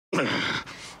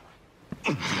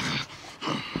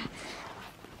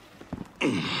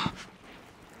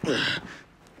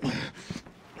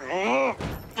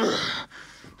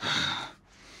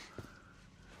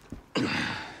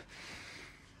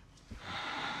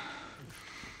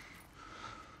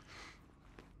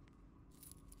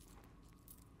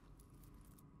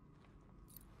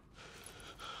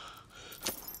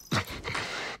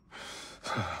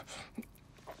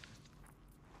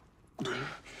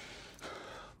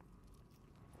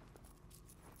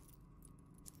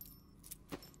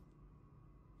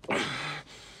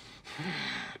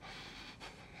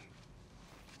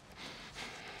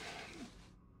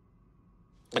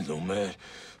Nomad.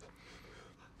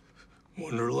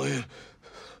 Wonderland.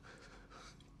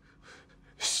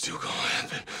 It's still gonna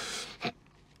happen.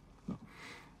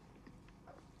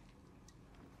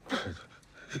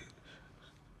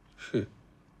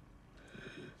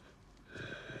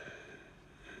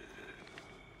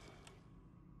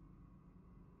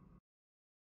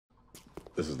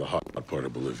 This is the hot part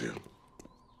of Bolivia.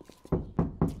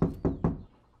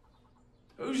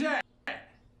 Who's that?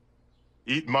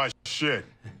 Eat my shit.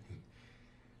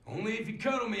 Only if you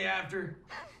cuddle me after.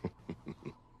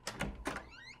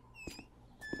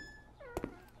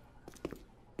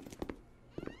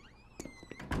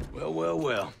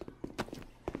 Well.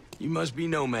 You must be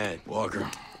Nomad. Walker.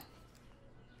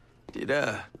 Did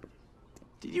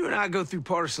you and I go through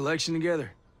part of selection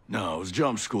together? No, it was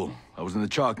jump school. I was in the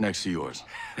chalk next to yours.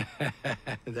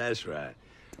 That's right.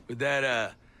 With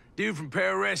that, dude from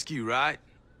Pararescue, right?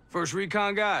 First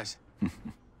recon guys?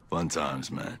 Fun times,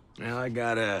 man. Well, I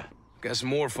got some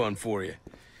more fun for you.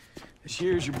 This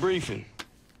here's your briefing.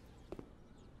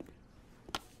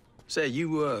 Say,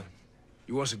 you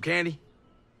want some candy?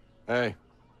 Hey.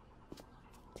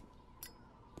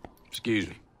 Excuse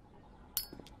me.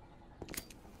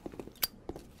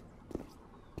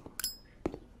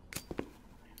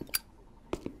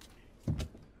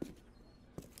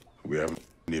 We haven't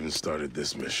even started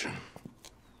this mission.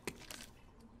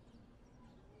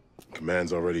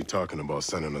 Command's already talking about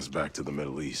sending us back to the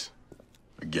Middle East.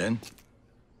 Again?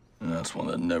 And that's one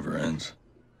that never ends.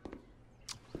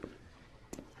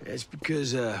 That's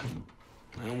because,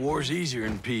 war's easier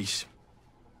in peace.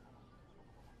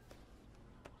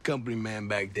 Company man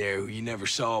back there, who you never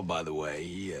saw, by the way,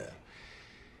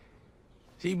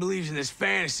 he believes in this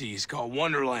fantasy. It's called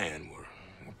Wonderland, where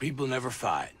people never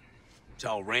fight. It's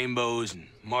all rainbows and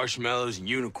marshmallows and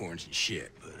unicorns and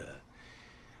shit, but,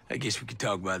 I guess we could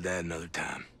talk about that another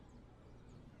time.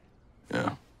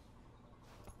 Yeah.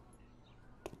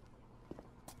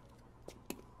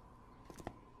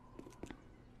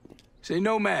 Say,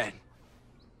 Nomad.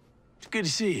 It's good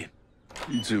to see you.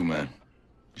 You too, man.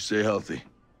 You stay healthy.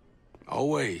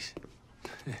 Always.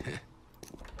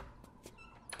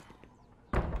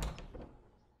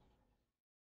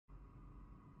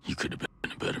 You could have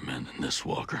been a better man than this,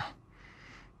 Walker.